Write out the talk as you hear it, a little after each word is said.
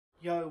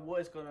Yo, what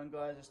is going on,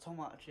 guys? It's Tom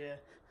Arch here,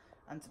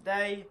 and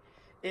today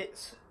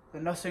it's the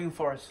Nottingham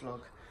Forest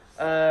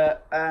vlog,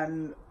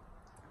 and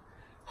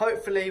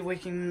hopefully we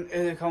can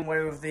come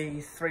away with the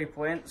 3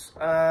 points.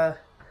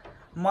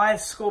 My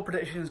score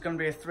prediction is going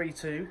to be a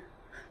 3-2.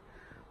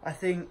 I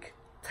think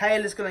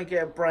Taylor's going to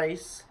get a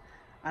brace,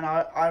 and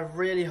I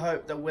really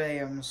hope that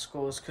Williams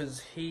scores,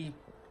 because he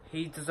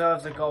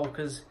deserves a goal,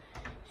 because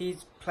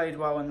he's played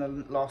well in the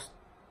last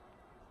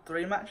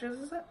 3 matches,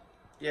 is it?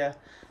 Yeah,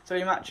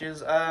 3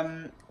 matches.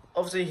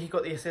 Obviously he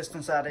got the assist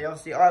on Saturday.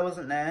 Obviously I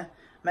wasn't there.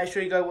 Make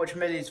sure you go watch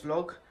Millie's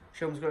vlog.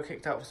 She almost got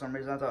kicked out for some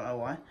reason, I don't know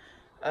why.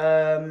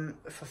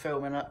 For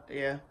filming it,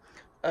 yeah.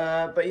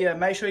 But yeah,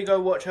 make sure you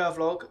go watch her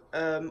vlog.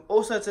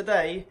 Also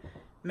today,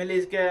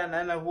 Millie's getting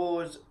an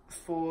award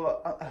for,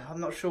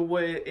 I'm not sure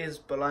what it is,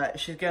 but like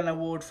she's getting an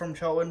award from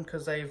Charlton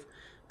because they've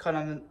kind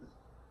of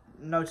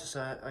noticed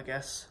her, I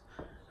guess,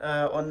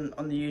 on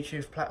the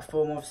YouTube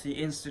platform, obviously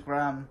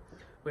Instagram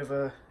with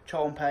a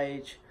Charlton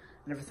page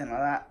and everything like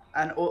that,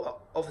 and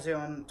obviously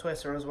on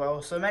Twitter as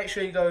well. So make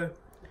sure you go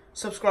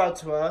subscribe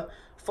to her,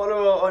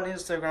 follow her on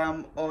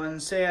Instagram on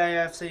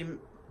CAFC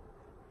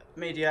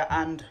Media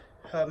and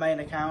her main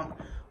account,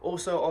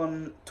 also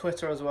on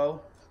Twitter as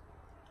well.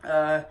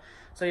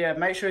 So yeah,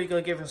 make sure you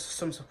go give us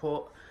some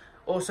support.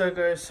 Also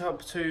go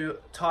sub to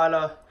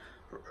Tyler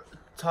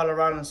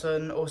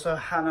Rowlinson, also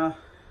Hannah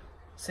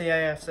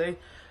CAFC.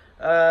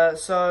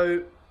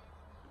 So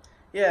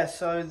yeah,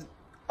 so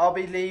I'll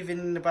be leaving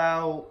in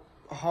about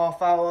a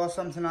half hour or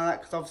something like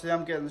that, because obviously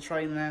I'm getting the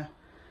train there,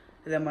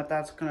 and then my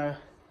dad's gonna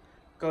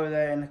go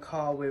there in the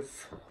car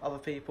with other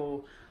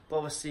people, but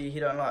obviously he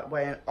don't like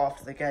waiting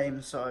after the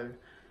game, so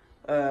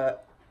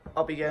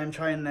I'll be getting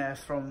train there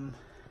from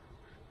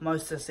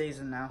most of the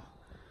season now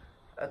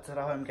to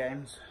the home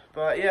games.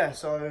 But yeah,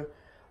 so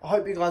I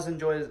hope you guys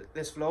enjoy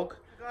this vlog.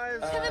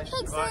 Guys,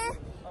 right.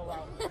 Oh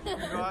wow.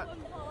 Right.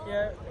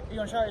 Yeah, you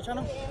want to shout out your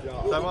channel?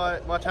 Yeah.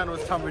 So my channel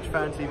is Tunbridge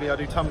Fan TV. I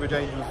do Tunbridge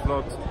Angels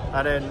vlogs,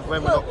 and then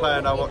when we're not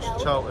playing, I watch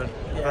Charlton.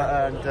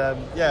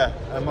 Yeah.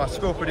 And my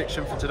score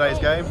prediction for today's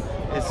game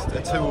is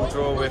a 2-2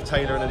 draw with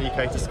Taylor and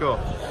Anike to score.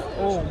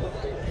 Oh.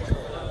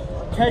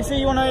 Casey,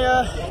 you want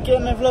to get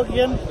in the vlog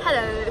again?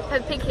 Hello,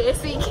 Pep Pig here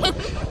speaking.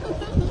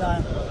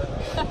 No.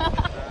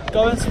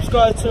 Go and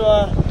subscribe to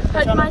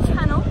my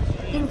channel.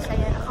 You can say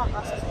it, I can't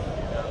pass it.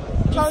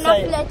 Charlton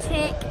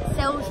Athletic,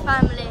 Sales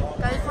Family.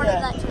 Go for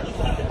that too.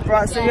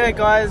 Right, so yeah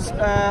guys,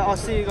 I'll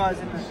see you guys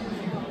in a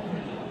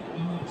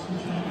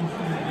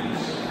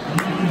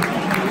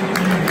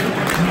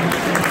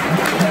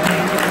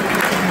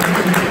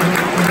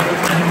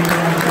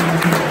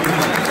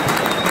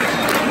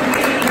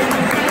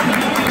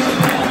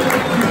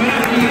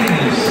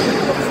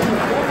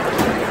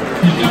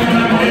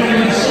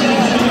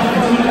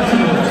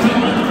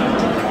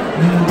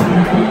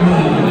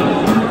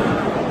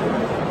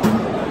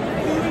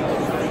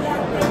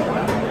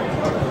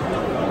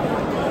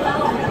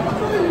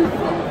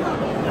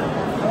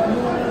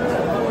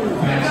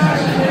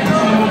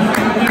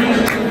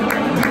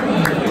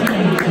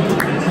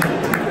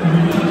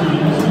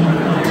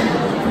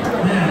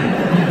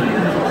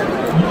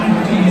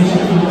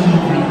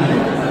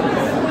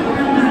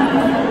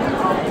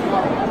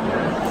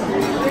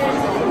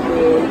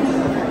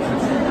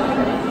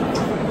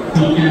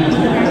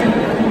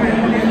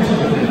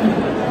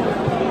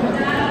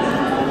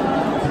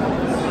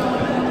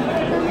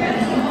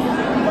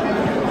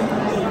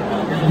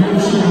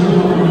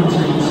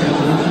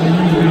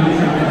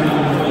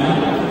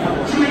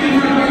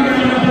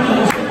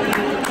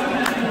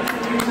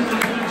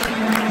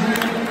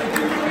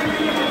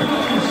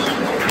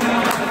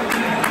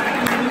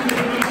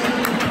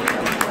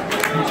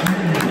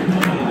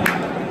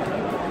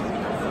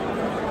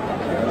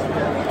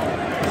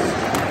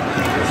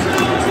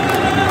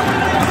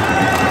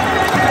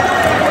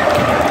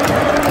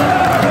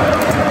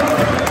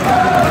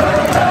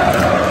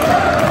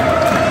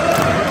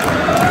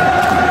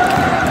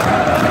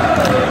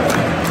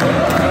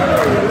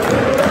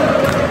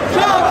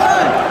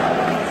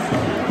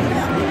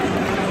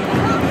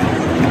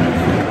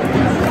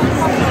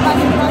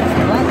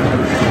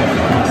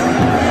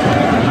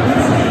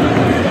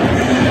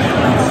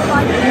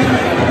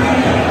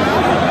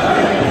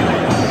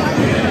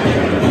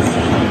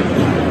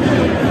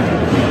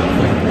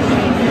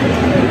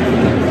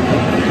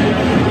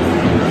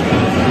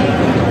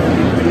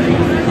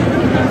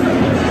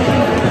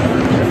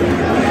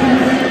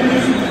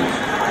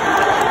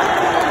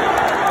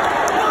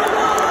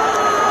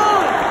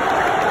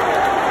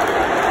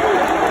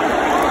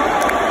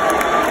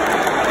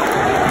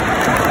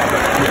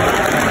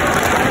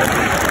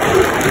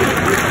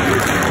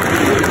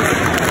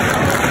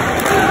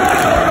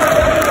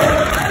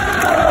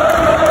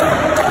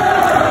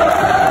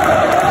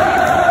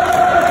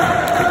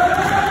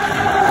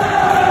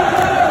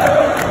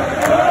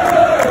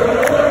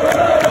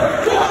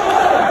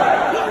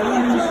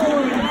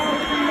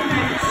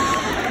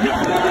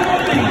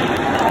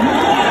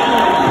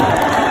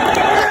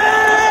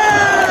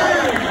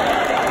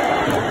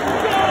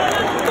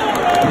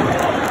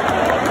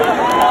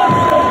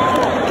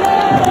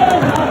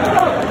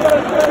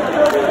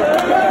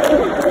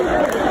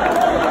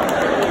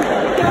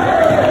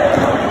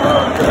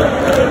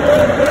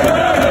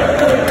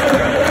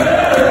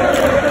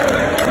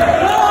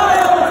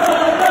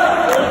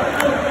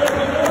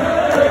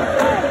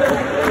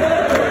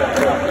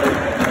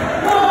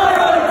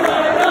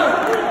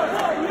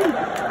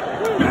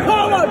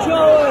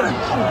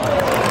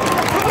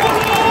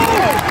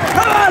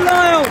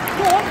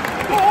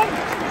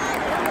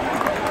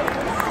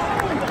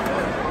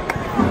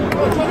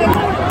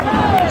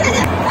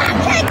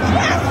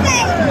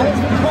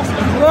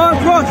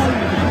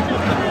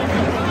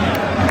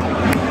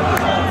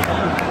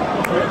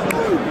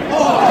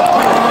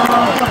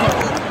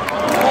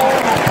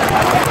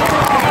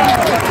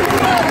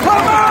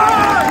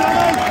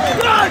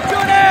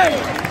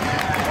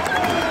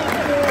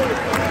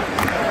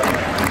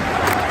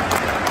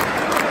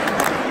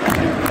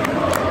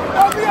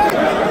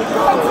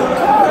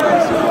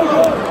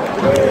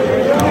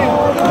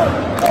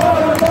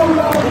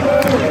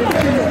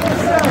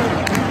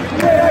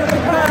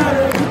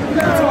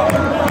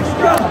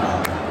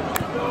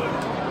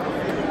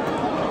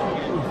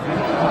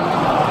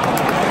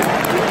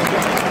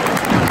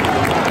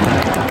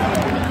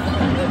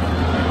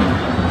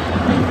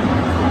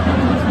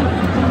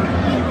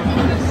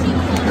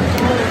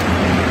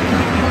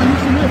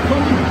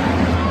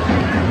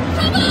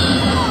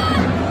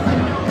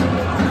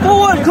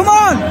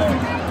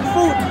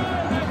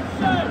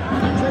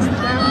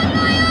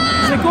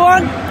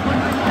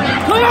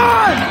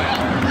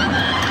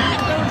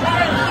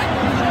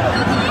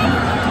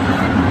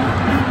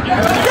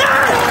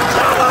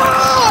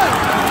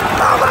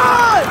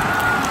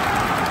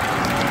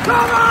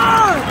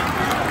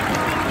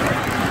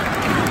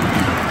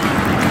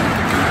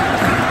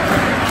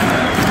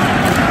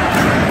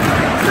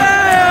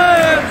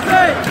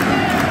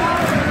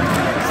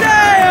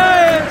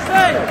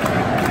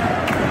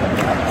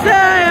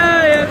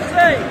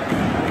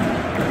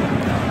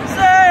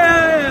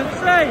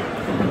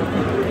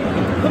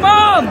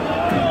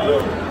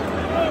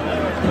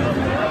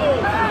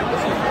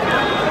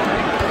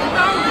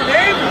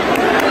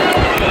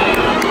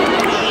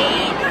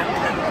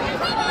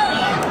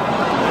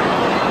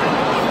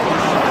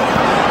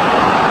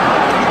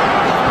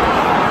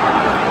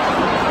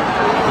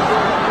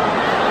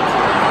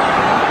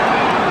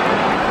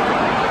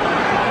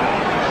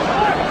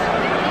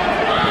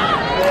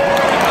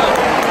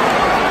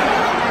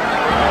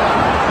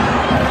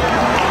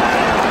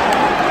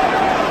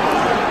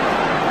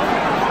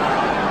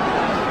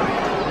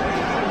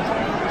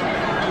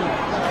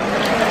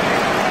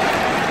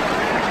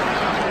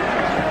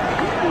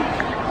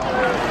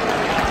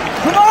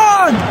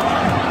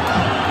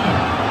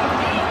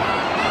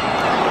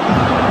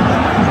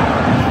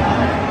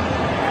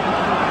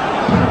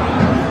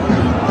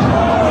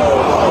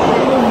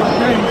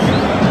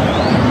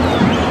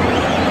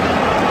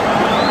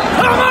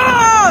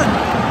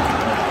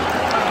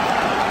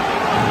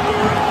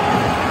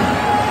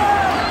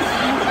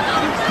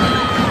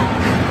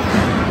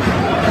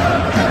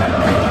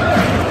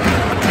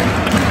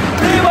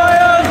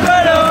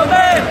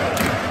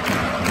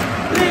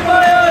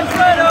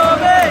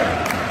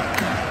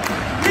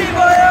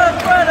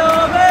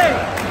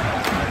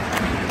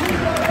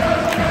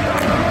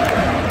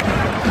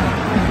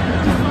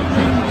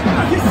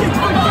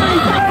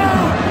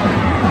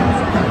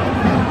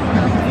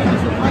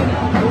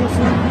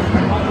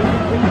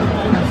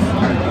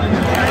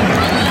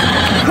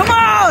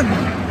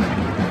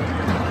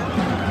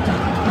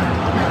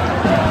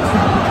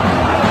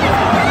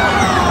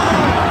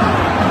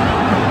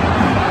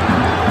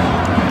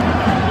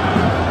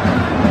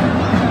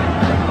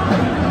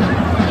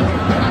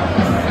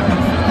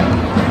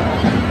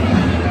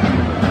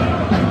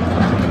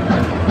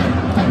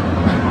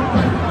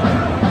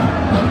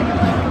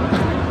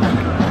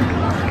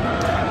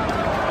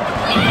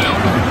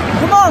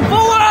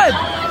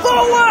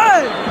Forward!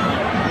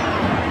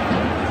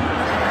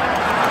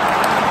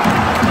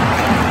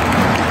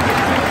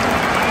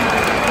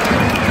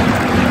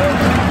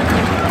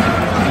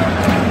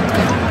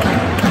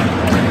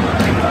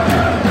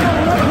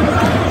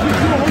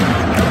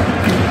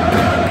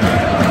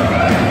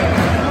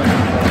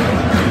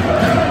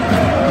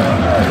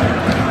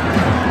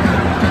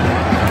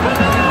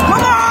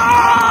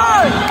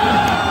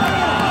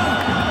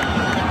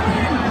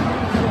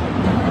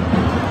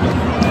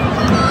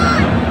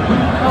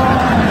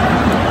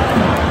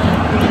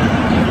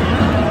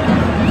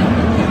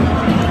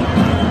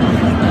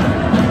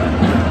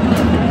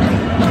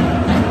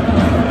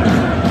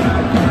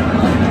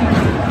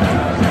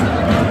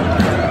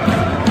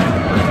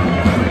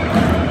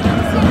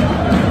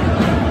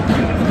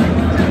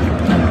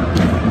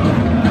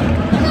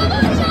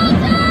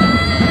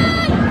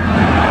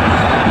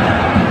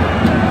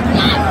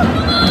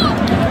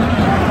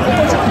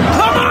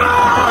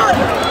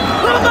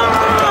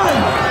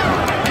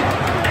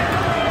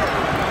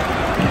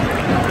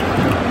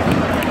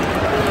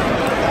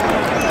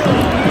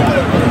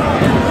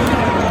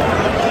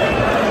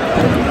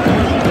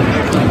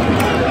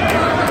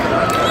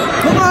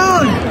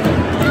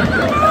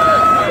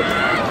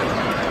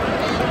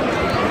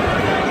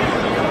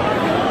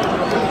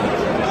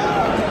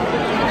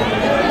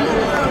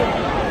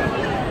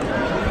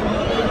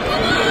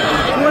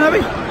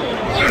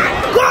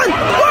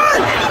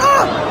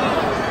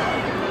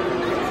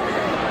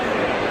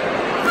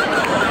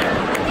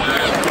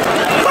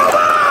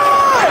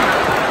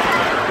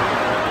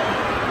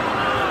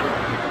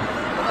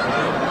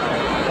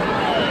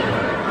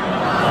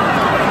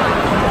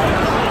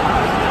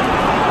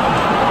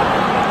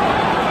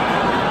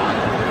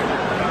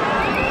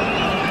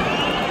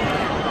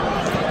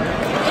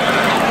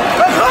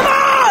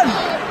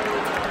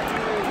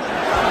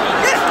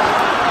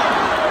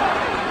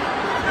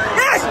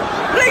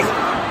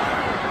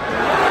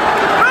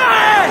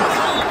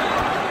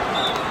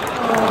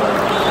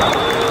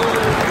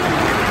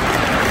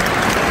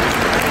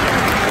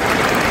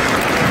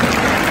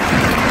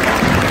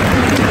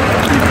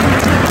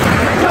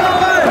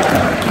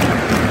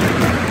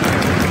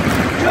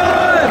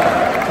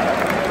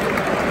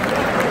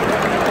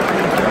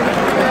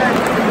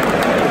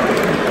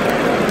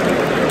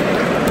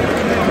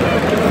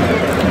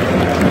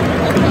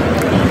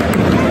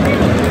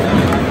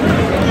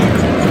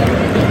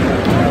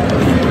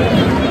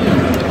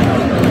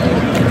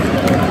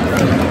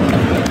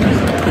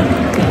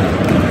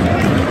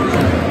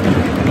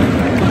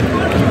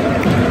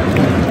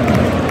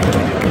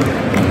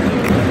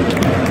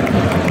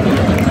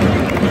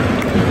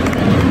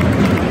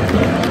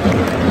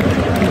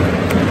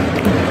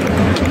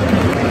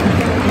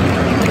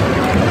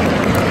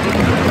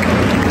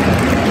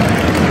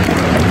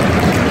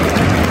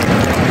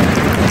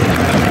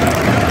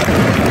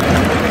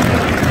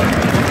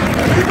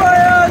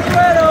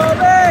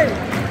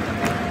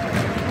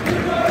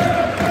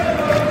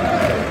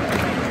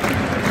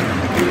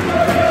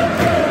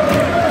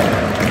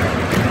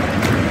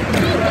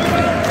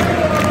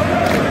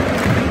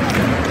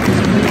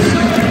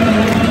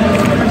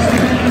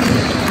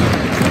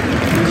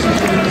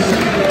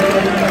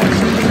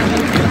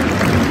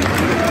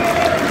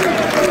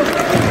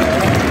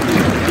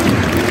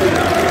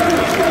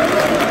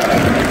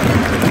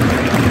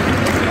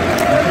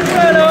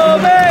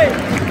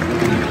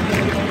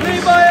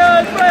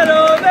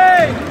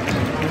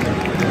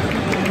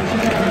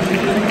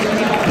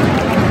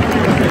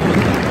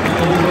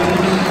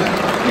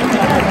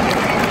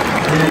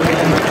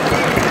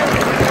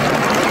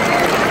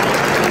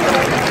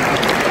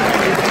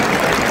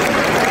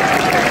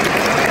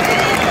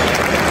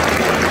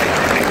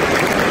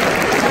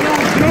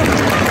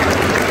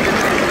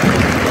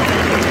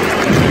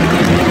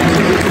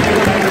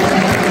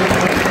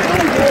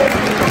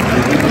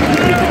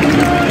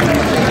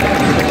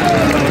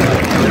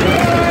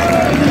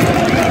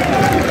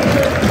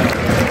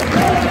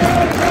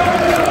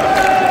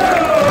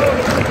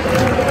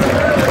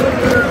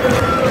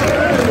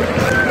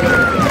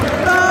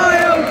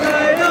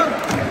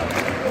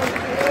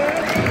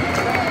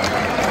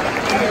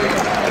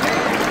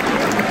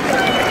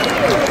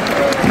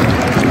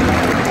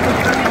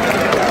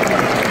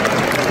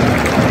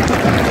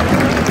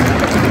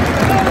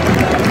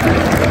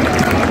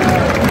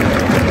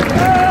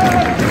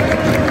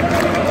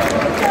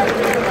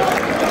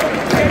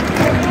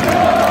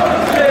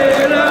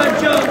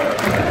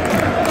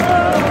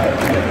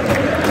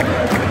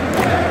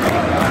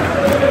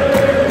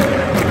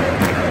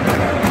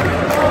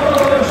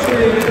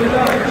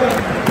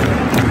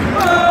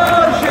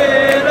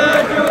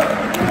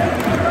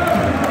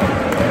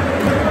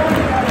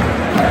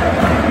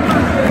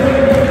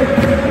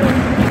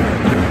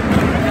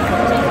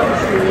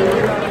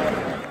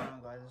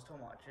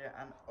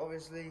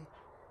 obviously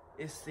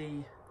it's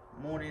the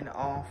morning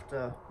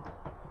after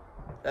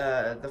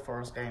the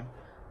Forest game.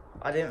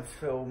 I didn't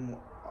film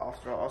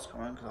after I was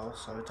coming because I was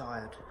so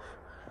tired.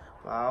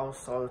 But I was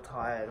so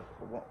tired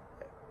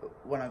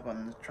when I got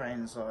on the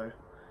train, so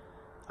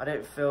I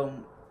didn't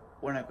film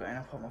when I got in,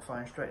 I put my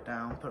phone straight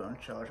down, put it on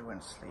charger,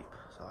 went to sleep.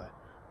 So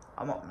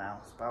I'm up now.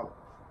 It's about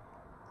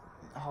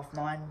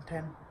 9:30,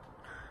 10,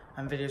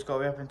 and video's got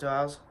to be up in 2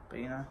 hours. But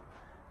you know,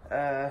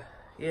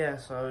 yeah.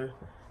 So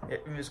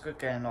it was a good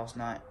game last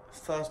night.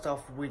 First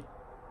off,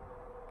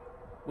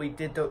 we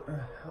did the.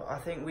 I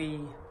think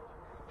we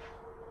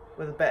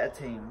were the better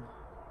team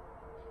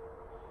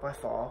by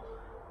far.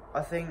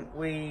 I think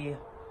we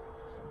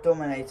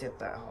dominated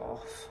that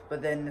half,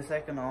 but then the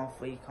second half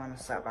we kind of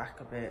sat back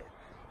a bit,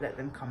 let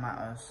them come at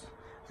us.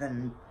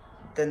 Then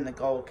the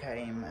goal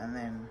came,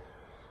 and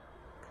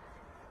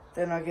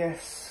then I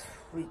guess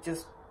we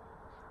just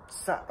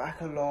sat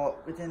back a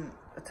lot. We didn't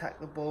attack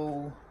the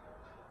ball.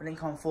 We didn't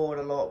come forward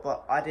a lot,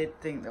 but I did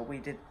think that we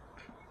did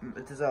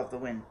deserve the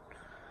win.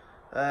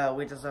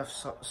 We deserve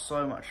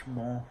so much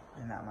more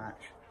in that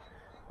match.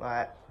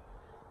 Like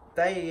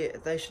they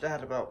should have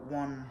had about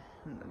one.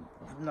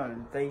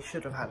 No, they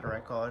should have had a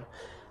red card.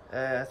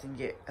 I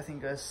think it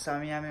was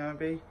Samiyami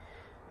maybe,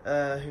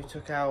 who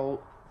took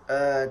out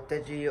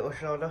Deji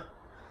Oshada.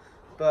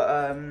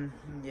 But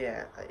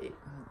yeah,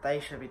 they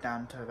should be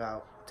down to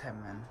about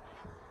 10 men.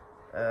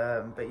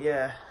 But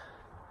yeah,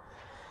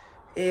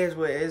 it is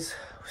what it is.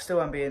 We still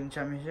won't be in the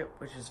championship,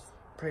 which is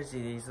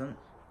pretty decent.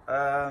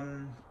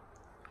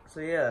 So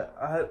yeah,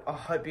 I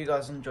hope you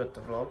guys enjoyed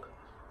the vlog.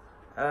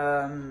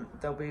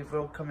 There'll be a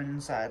vlog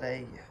coming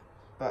Saturday,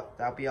 but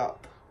that'll be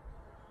up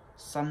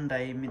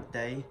Sunday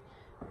midday.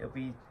 It'll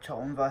be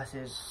Charlton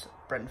versus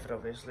Brentford,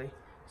 obviously.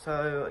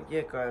 So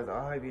yeah, guys,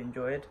 I hope you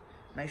enjoyed.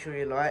 Make sure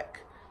you like,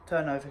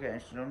 turn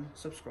notifications on,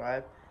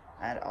 subscribe,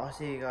 and I'll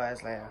see you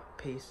guys later.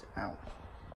 Peace out.